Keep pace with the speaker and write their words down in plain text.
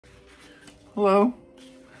Hello,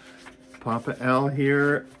 Papa Al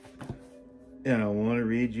here, and I want to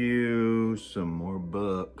read you some more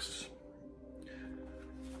books.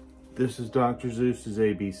 This is Dr. Seuss's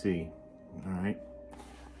ABC, all right?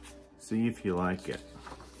 See if you like it.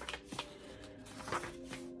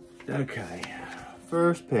 Okay,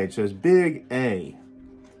 first page says Big A.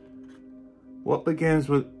 What begins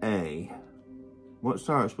with A? What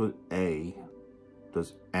starts with A?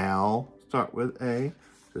 Does Al start with A?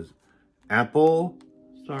 Does Apple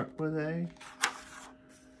start with A?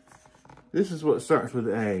 This is what starts with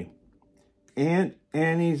A. Aunt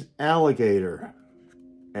Annie's alligator.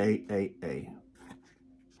 A.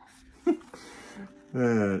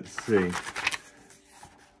 Let's see.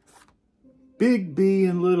 Big B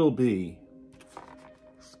and little B.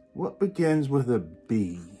 What begins with a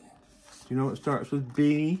B? Do you know what starts with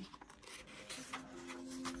B?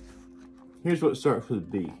 Here's what starts with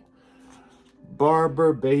B.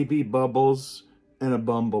 Barber, baby, bubbles, and a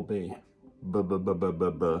bumblebee. Barber,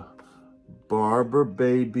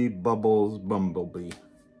 baby, bubbles, bumblebee.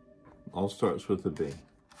 All starts with a B.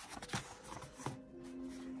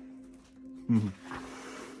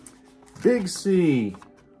 Big C.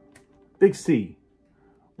 Big C.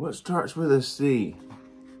 What starts with a C?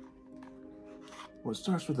 What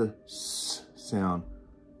starts with a S sound?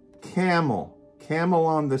 Camel. Camel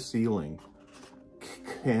on the ceiling.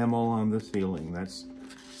 Camel on the ceiling. That's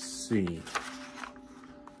C.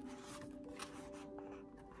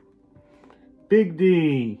 Big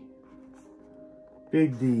D.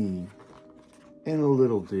 Big D. And a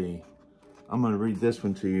little d. I'm going to read this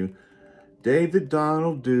one to you. David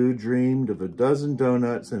Donald Do dreamed of a dozen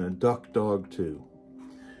donuts and a duck dog too.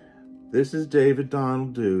 This is David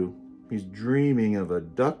Donald Do. He's dreaming of a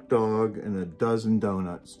duck dog and a dozen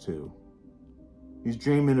donuts too. He's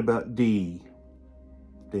dreaming about D.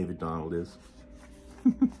 David Donald is.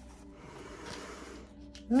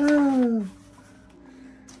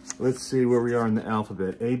 Let's see where we are in the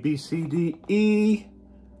alphabet. A, B, C, D, E.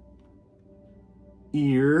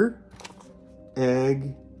 Ear,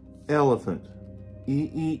 egg, elephant.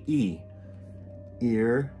 E.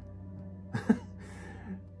 Ear,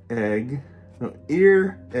 egg. No,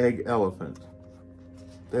 ear, egg, elephant.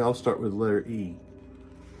 They all start with letter E.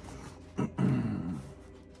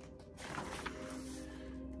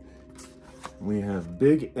 We have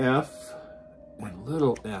big F and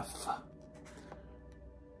little f.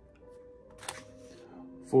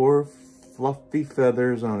 4 fluffy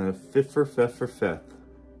feathers on a fiffer-feffer-feff.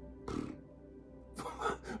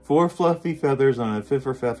 4 fluffy feathers on a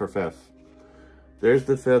fiffer-feffer-feff. There's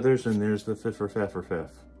the feathers and there's the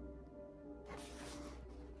fiffer-feffer-feff.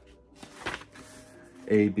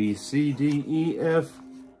 A, B, C, D, E, F,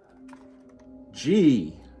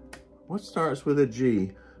 G. What starts with a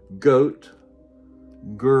G? Goat,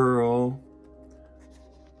 girl,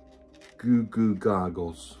 goo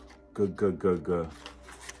goggles. G.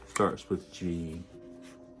 Starts with G.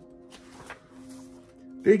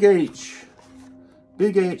 Big H.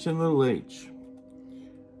 Big H and little h.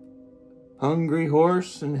 Hungry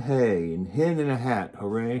horse and hay, and hen in a hat.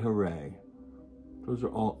 Hooray, hooray. Those are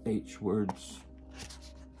all H words.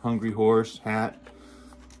 Hungry horse, hat,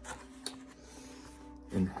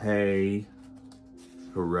 and hay.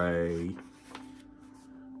 Hooray.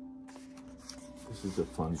 This is a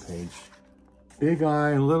fun page. Big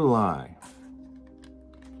I and little I.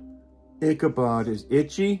 Ichabod is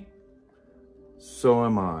itchy, so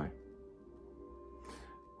am I.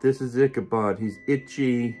 This is Ichabod. He's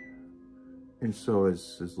itchy, and so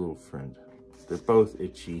is his little friend. They're both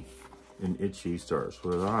itchy, and itchy starts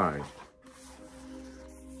with I.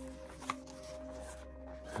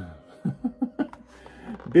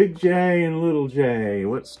 Big J and little J.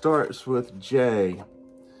 What starts with J?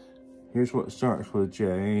 Here's what starts with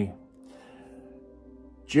J.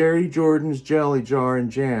 Jerry Jordan's jelly jar and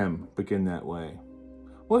jam begin that way.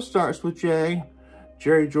 What starts with J?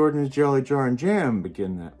 Jerry Jordan's jelly jar and jam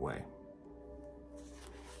begin that way.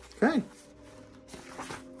 Okay.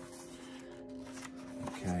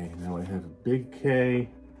 Okay, now we have a big K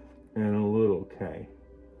and a little K.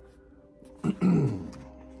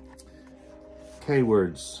 K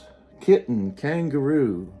words. Kitten,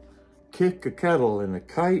 kangaroo, kick a kettle and a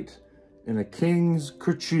kite and a king's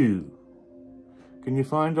kerchoo. Can you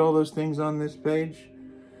find all those things on this page?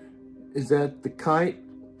 Is that the kite?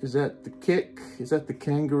 Is that the kick? Is that the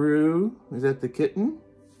kangaroo? Is that the kitten?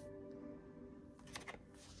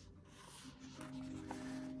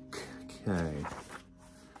 Okay.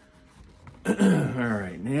 All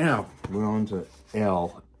right, now we're on to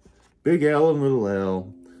L. Big L and little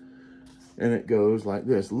L. And it goes like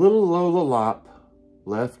this. Little Lola Lop,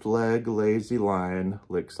 left leg lazy lion,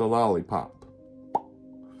 licks a lollipop.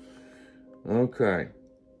 Okay.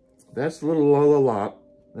 That's little Lollipop.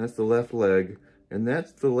 That's the left leg. And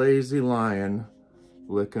that's the lazy lion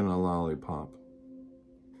licking a lollipop.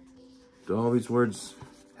 Do all these words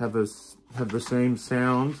have the same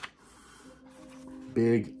sound?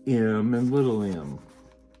 Big M and little m.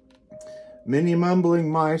 Many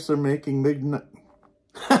mumbling mice are making midnight...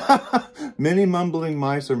 Many mumbling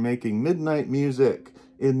mice are making midnight music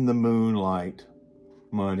in the moonlight.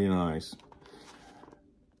 Mighty nice.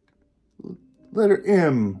 Letter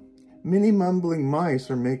M. Many mumbling mice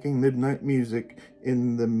are making midnight music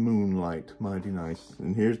in the moonlight. Mighty nice.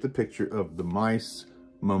 And here's the picture of the mice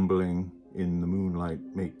mumbling in the moonlight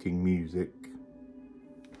making music.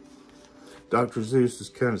 Dr. Seuss is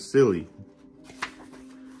kind of silly.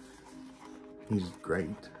 He's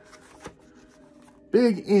great.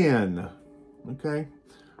 Big N. Okay.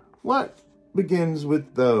 What begins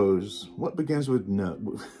with those? What begins with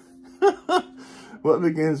no? What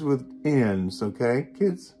begins with N's, okay,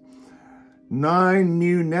 kids? 9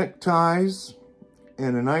 new neckties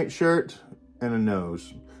and a nightshirt and a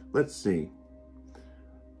nose. Let's see.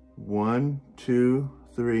 1, 2,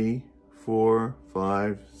 3, 4,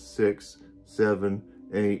 5, 6, 7,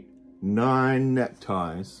 8, 9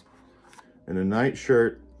 neckties and a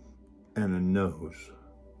nightshirt and a nose.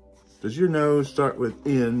 Does your nose start with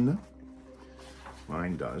N?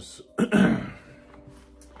 Mine does.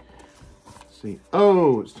 See.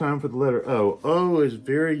 O, it's time for the letter O. O is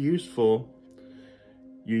very useful.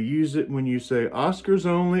 You use it when you say Oscar's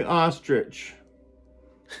only ostrich.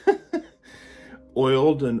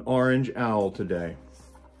 Oiled an orange owl today.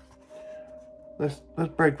 Let's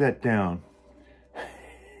break that down.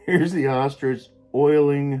 Here's the ostrich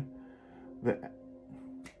oiling the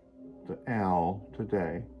owl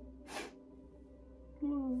today.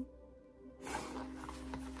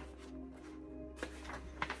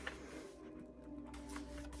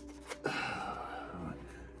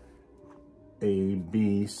 A,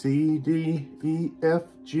 B, C, D, E, F,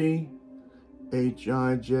 G, H,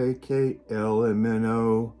 I, J, K, L, M, N,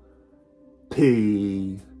 O,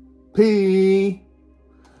 P. P.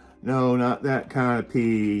 No, not that kind of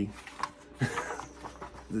P.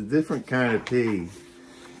 The different kind of P.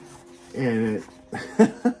 And it,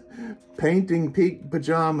 painting pink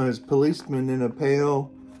pajamas, policeman in a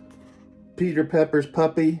pail, Peter Pepper's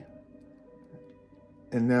puppy,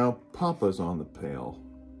 and now Papa's on the pail,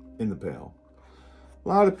 in the pail. A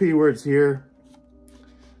lot of P words here.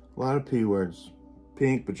 A lot of P words.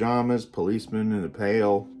 Pink pajamas, policeman in a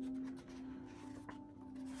pail.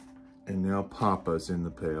 And now Papa's in the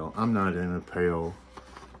pail. I'm not in a pail.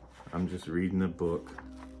 I'm just reading a book.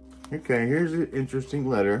 Okay, here's an interesting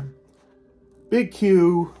letter. Big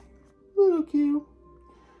Q. Little Q.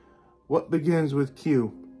 What begins with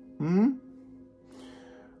Q?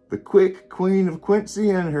 The quick queen of Quincy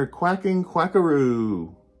and her quacking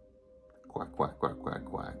quackaroo. Quack, quack, quack, quack,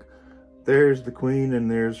 quack. There's the queen and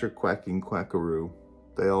there's her quacking quackaroo.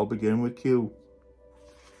 They all begin with Q.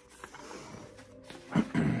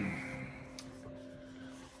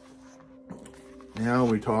 Now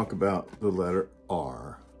we talk about the letter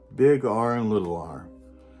R. Big R and little r.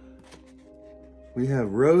 We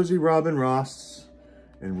have Rosie Robin Ross,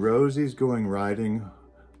 and Rosie's going riding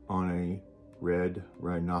on a red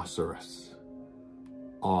rhinoceros.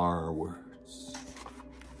 R words.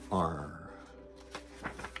 R.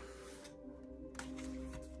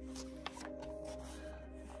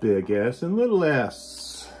 Big S and little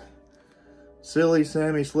s. Silly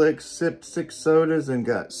Sammy Slick sipped 6 sodas and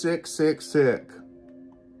got sick, sick, sick.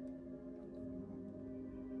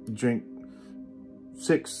 Drink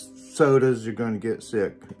 6 sodas, you're going to get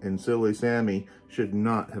sick. And Silly Sammy should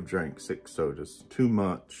not have drank 6 sodas. Too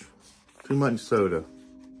much. Too much soda.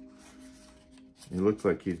 He looks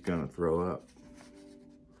like he's going to throw up.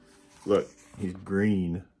 Look, he's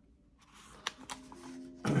green.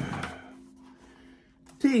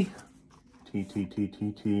 T. T, T, T,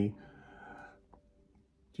 T, T.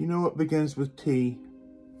 Do you know what begins with T?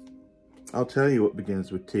 I'll tell you what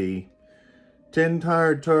begins with T. 10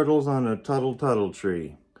 tired turtles on a tuttle tuttle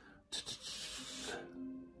tree.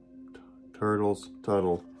 Turtles,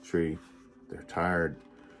 tuttle, tree. They're tired.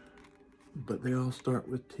 But they all start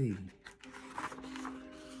with T.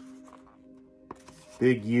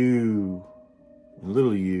 Big U.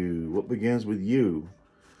 Little U. What begins with U?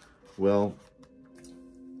 Well,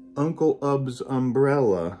 Uncle Ub's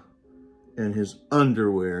umbrella and his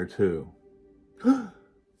underwear too.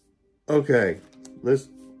 Okay, all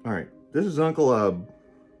right. This is Uncle Ub.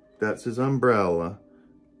 That's his umbrella.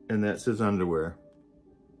 And that's his underwear.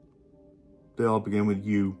 They all begin with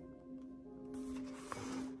U.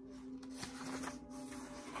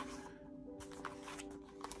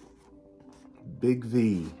 big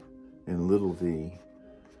V and little v.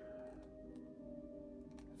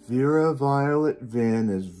 Vera Violet Vin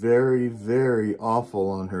is very, very awful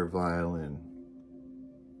on her violin.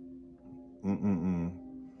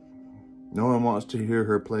 No one wants to hear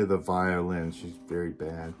her play the violin. She's very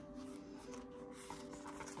bad.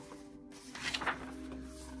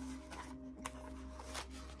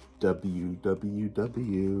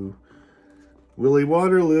 WWW. Willie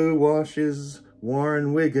Waterloo washes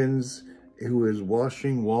Warren Wiggins, who is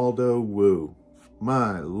washing Waldo Woo.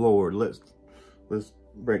 My Lord, let's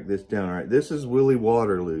break this down. All right, this is Willie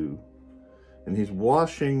Waterloo, and he's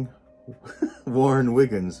washing Warren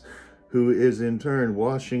Wiggins, who is in turn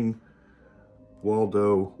washing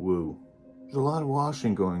Waldo Woo. There's a lot of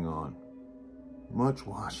washing going on. Much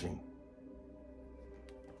washing.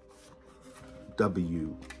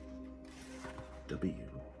 W.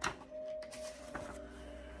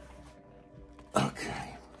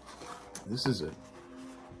 Okay. This is a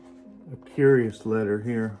curious letter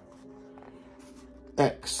here.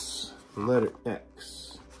 X. The letter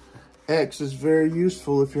X. X is very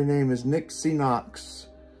useful if your name is Nixie Knox.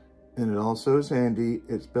 And it also is handy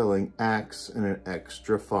at spelling axe and an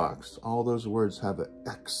extra fox. All those words have an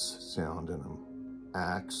X sound in them.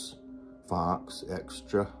 Axe, fox,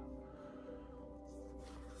 extra.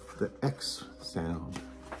 The X sound.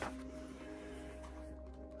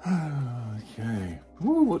 Okay.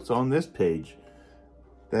 Woo, what's on this page?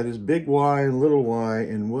 That is big Y and little y,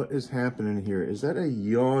 and what is happening here? Is that a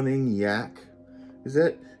yawning yak? Is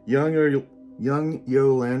that young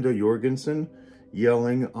Yolanda Jorgensen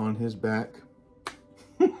yelling on his back?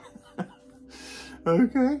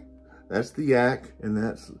 Okay. That's the yak, and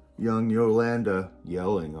that's young Yolanda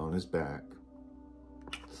yelling on his back.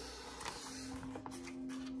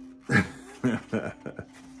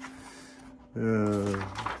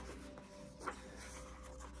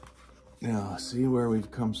 Now, see where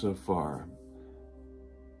we've come so far.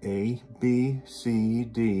 A, B, C,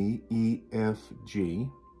 D, E, F, G,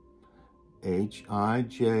 H, I,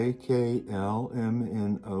 J, K, L, M,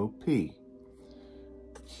 N, O, P,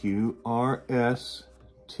 Q, R, S,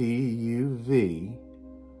 T, U, V,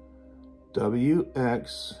 W,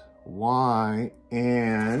 X, Y,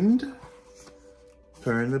 and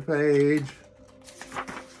turn the page.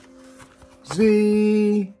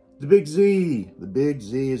 Z, the big Z. The big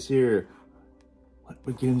Z is here. What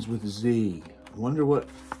begins with Z? I wonder what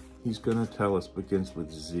he's gonna tell us begins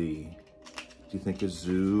with Z. Do you think a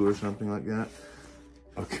zoo or something like that?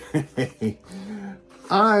 Okay.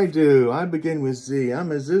 I do. I begin with Z.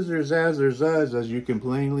 I'm a zizzer zazzer zuzz, as you can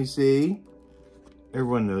plainly see.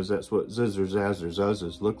 Everyone knows that's what zizzer zazzer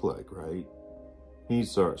zuzzes look like, right? He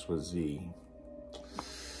starts with Z.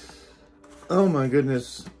 Oh my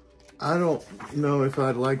goodness. I don't know if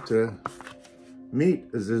I'd like to meet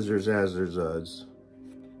a zizzer zazzer zuzz,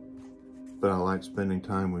 but I like spending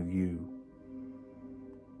time with you.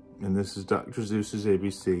 And this is Dr. Seuss's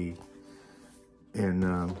ABC. And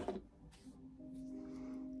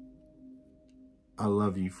I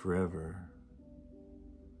love you forever.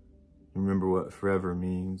 Remember what forever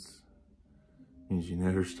means? It means you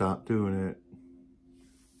never stop doing it.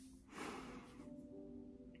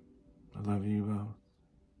 I love you both.